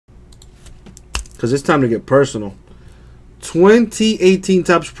because it's time to get personal. 2018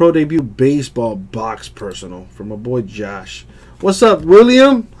 Topps Pro Debut Baseball Box Personal from my boy Josh. What's up,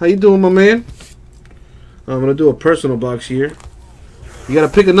 William? How you doing, my man? I'm going to do a personal box here. You got to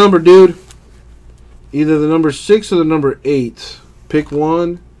pick a number, dude. Either the number 6 or the number 8. Pick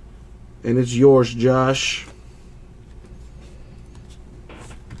one, and it's yours, Josh.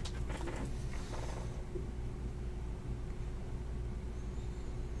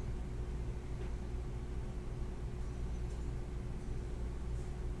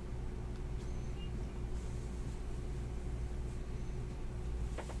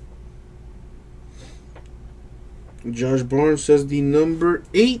 Josh Barnes says the number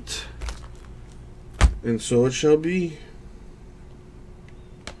 8, and so it shall be.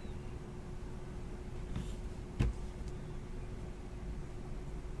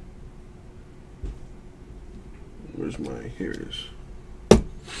 Where's my, here it is.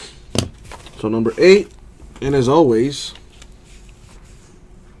 So number 8, and as always,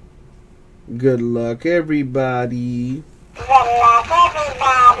 good luck, everybody. Good luck,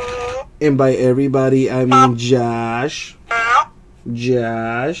 everybody. And by everybody, I mean Josh.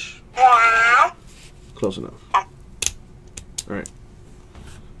 Josh. Close enough. Alright.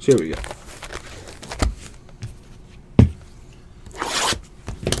 So here we go.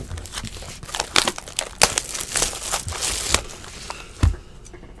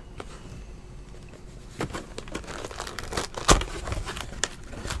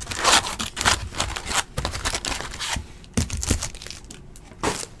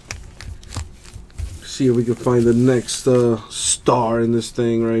 See if we can find the next star in this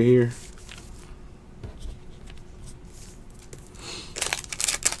thing right here.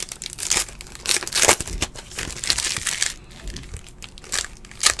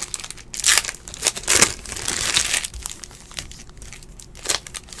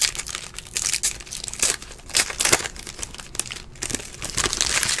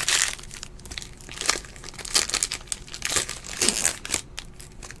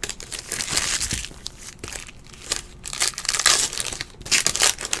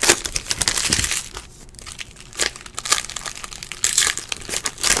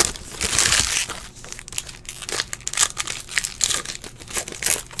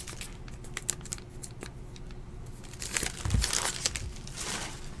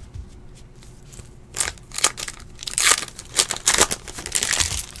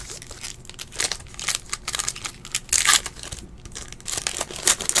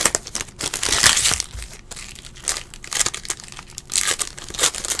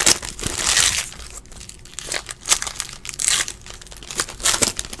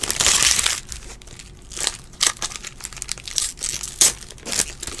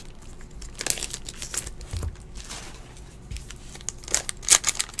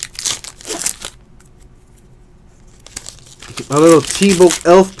 A little T-Book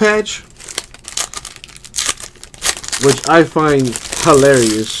elf patch, which I find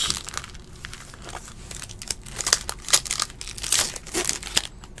hilarious.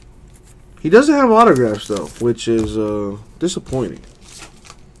 He doesn't have autographs though, which is disappointing.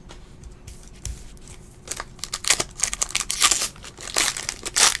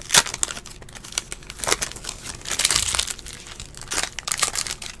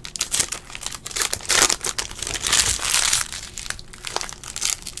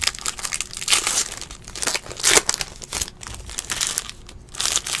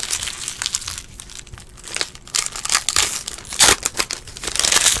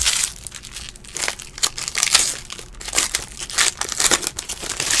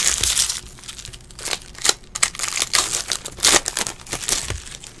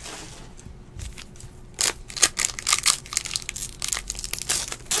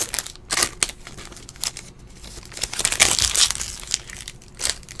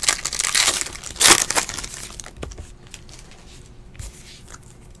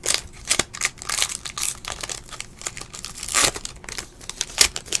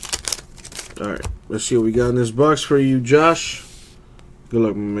 Alright, let's see what we got in this box for you, Josh. Good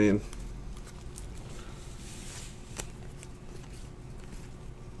luck, my man.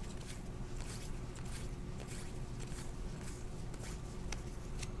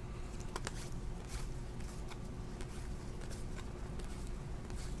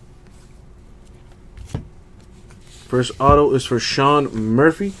 First auto is for Sean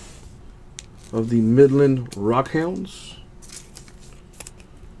Murphy of the Midland Rockhounds.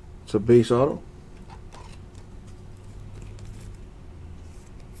 It's a base auto.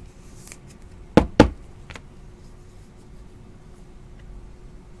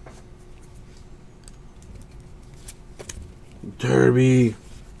 Derby.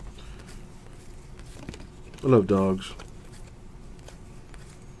 I love dogs.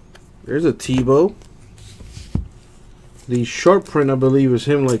 There's a Tebow. The short print, I believe, is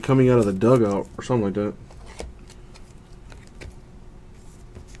him like coming out of the dugout or something like that.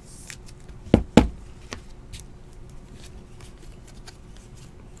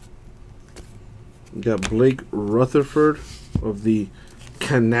 We got Blake Rutherford of the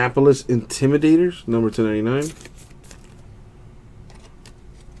Kannapolis Intimidators, number 299.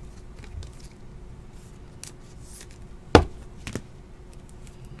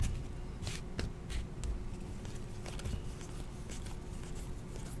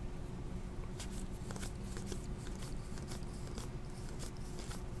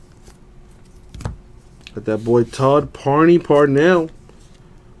 Got that boy Todd Parnell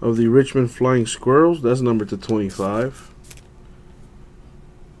of the Richmond Flying Squirrels. That's number 225.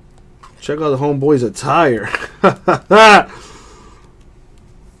 Check out the homeboy's attire.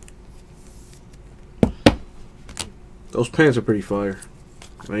 Those pants are pretty fire.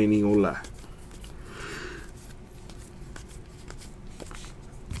 I ain't even gonna lie.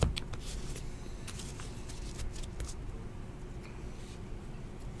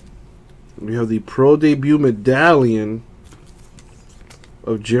 We have the Pro Debut Medallion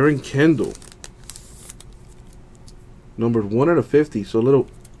of Jaren Kendall. Numbered 1/50. So a little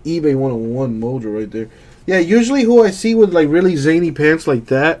eBay 101 mojo right there. Yeah, usually who I see with like really zany pants like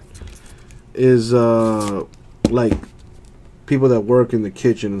that is like people that work in the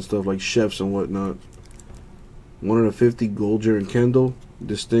kitchen and stuff, like chefs and whatnot. 1/50 gold Jaren Kendall.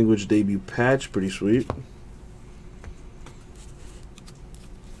 Distinguished debut patch. Pretty sweet.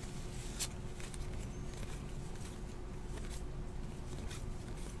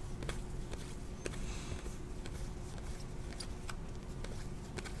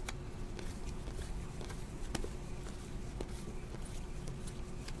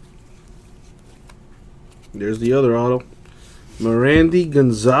 There's the other auto. Mirandy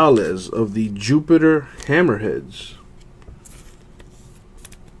Gonzalez of the Jupiter Hammerheads.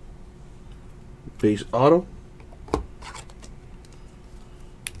 Base auto.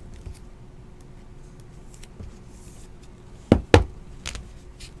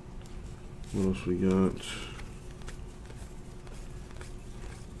 What else we got?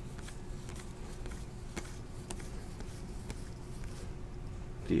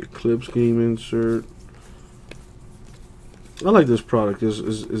 The Eclipse game insert. I like this product.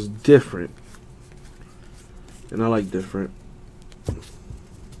 Is different, and I like different.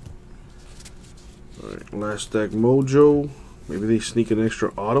 All right, last stack mojo. Maybe they sneak an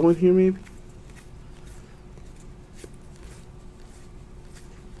extra auto in here. Maybe.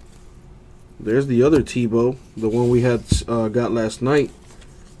 There's the other Tebow, the one we had got last night,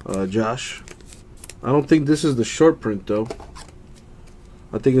 Josh. I don't think this is the short print though.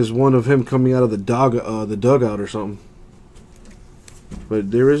 I think it's one of him coming out of the dugout or something.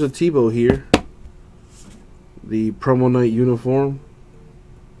 But there is a Tebow here. The promo night uniform.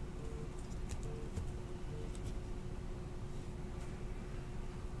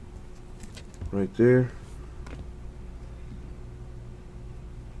 Right there.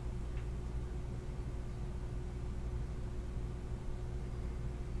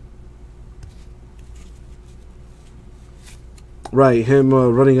 Right, him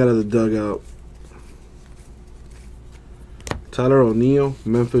running out of the dugout. Tyler O'Neill,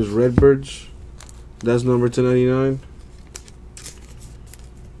 Memphis Redbirds. That's number 299.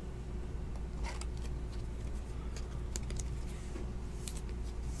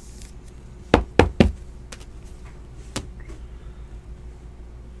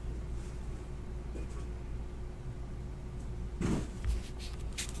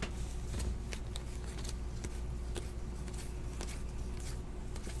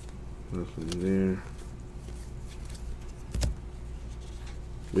 Nothing there.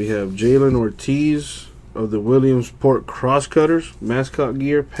 We have Jalen Ortiz of the Williamsport Crosscutters mascot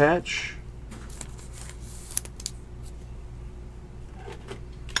gear patch.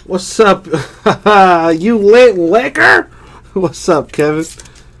 What's up? You lit liquor? What's up, Kevin?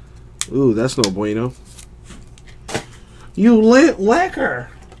 Ooh, that's no bueno. You lit liquor.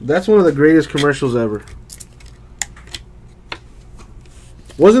 That's one of the greatest commercials ever.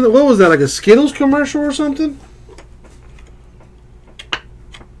 Wasn't it? What was that? Like a Skittles commercial or something?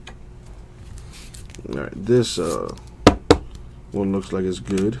 Alright, this one looks like it's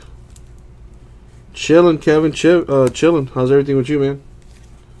good. Chilling, Kevin. Chilling. How's everything with you, man?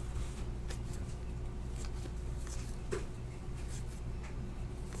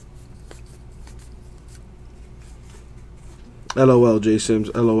 LOL, J Sims.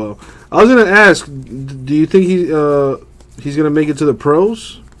 LOL. I was gonna ask, do you think he's gonna make it to the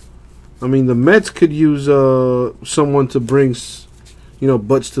pros? I mean, the Mets could use someone to bring,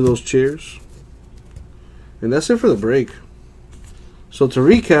 butts to those chairs. And that's it for the break. So to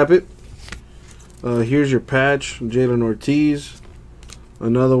recap it, here's your patch, Jalen Ortiz.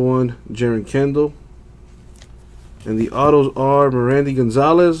 Another one, Jaren Kendall. And the autos are Mirandy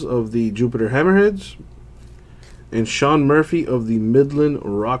Gonzalez of the Jupiter Hammerheads and Sean Murphy of the Midland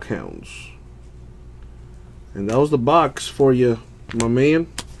Rockhounds. And that was the box for you, my man.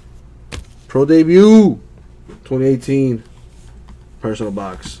 Pro debut 2018 personal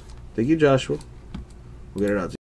box. Thank you, Joshua. We'll get it out to you.